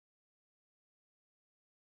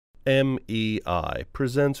MEI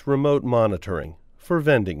presents remote monitoring for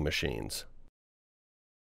vending machines.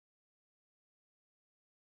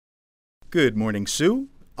 Good morning, Sue.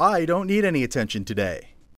 I don't need any attention today.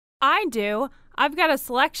 I do. I've got a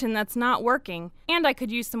selection that's not working, and I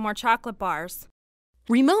could use some more chocolate bars.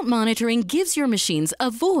 Remote monitoring gives your machines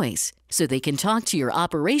a voice so they can talk to your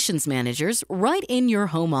operations managers right in your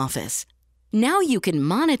home office. Now you can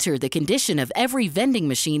monitor the condition of every vending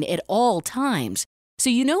machine at all times, so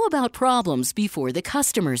you know about problems before the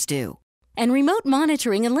customers do. And remote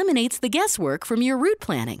monitoring eliminates the guesswork from your route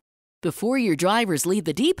planning. Before your drivers leave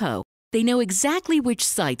the depot, they know exactly which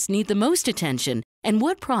sites need the most attention and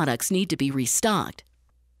what products need to be restocked.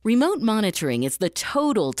 Remote monitoring is the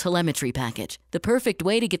total telemetry package, the perfect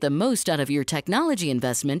way to get the most out of your technology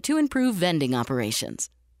investment to improve vending operations.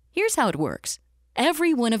 Here's how it works.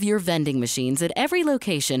 Every one of your vending machines at every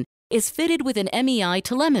location is fitted with an MEI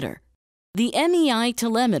telemeter. The MEI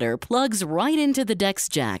telemeter plugs right into the DEX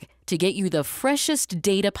jack to get you the freshest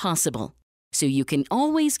data possible, so you can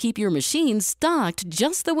always keep your machines stocked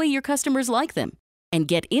just the way your customers like them and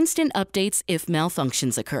get instant updates if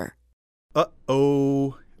malfunctions occur.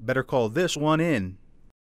 Uh-oh, better call this one in.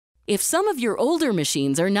 If some of your older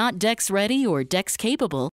machines are not DEX ready or DEX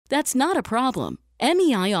capable, that's not a problem.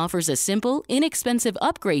 MEI offers a simple, inexpensive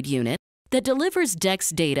upgrade unit that delivers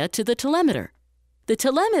DEX data to the telemeter. The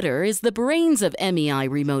telemeter is the brains of MEI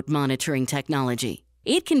remote monitoring technology.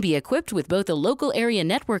 It can be equipped with both a local area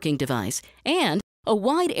networking device and a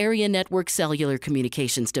wide area network cellular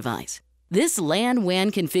communications device. This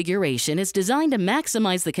LAN-WAN configuration is designed to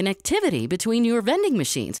maximize the connectivity between your vending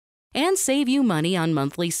machines and save you money on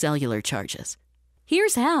monthly cellular charges.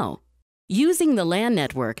 Here's how. Using the LAN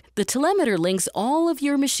network, the telemeter links all of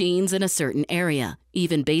your machines in a certain area,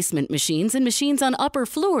 even basement machines and machines on upper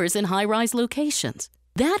floors in high-rise locations.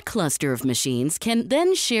 That cluster of machines can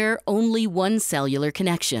then share only one cellular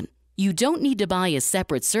connection. You don't need to buy a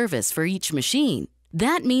separate service for each machine.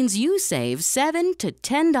 That means you save $7 to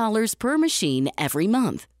 $10 per machine every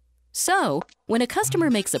month. So, when a customer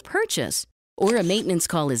makes a purchase or a maintenance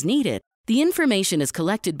call is needed, the information is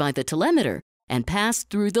collected by the telemeter and passed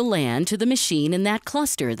through the LAN to the machine in that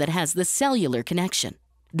cluster that has the cellular connection.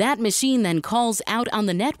 That machine then calls out on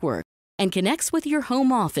the network and connects with your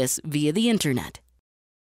home office via the internet.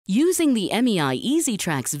 Using the MEI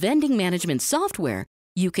EasyTrax vending management software,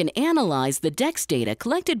 you can analyze the DEX data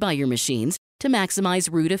collected by your machines to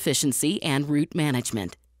maximize route efficiency and route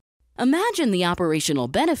management. Imagine the operational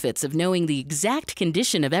benefits of knowing the exact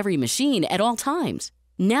condition of every machine at all times.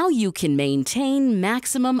 Now you can maintain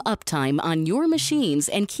maximum uptime on your machines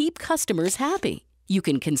and keep customers happy. You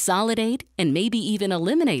can consolidate and maybe even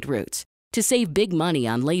eliminate routes to save big money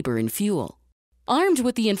on labor and fuel. Armed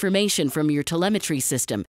with the information from your telemetry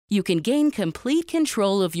system, you can gain complete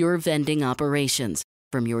control of your vending operations,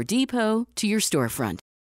 from your depot to your storefront.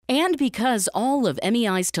 And because all of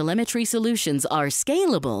MEI's telemetry solutions are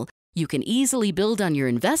scalable, you can easily build on your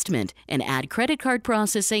investment and add credit card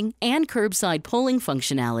processing and curbside polling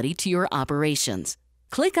functionality to your operations.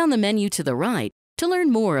 Click on the menu to the right to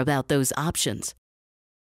learn more about those options.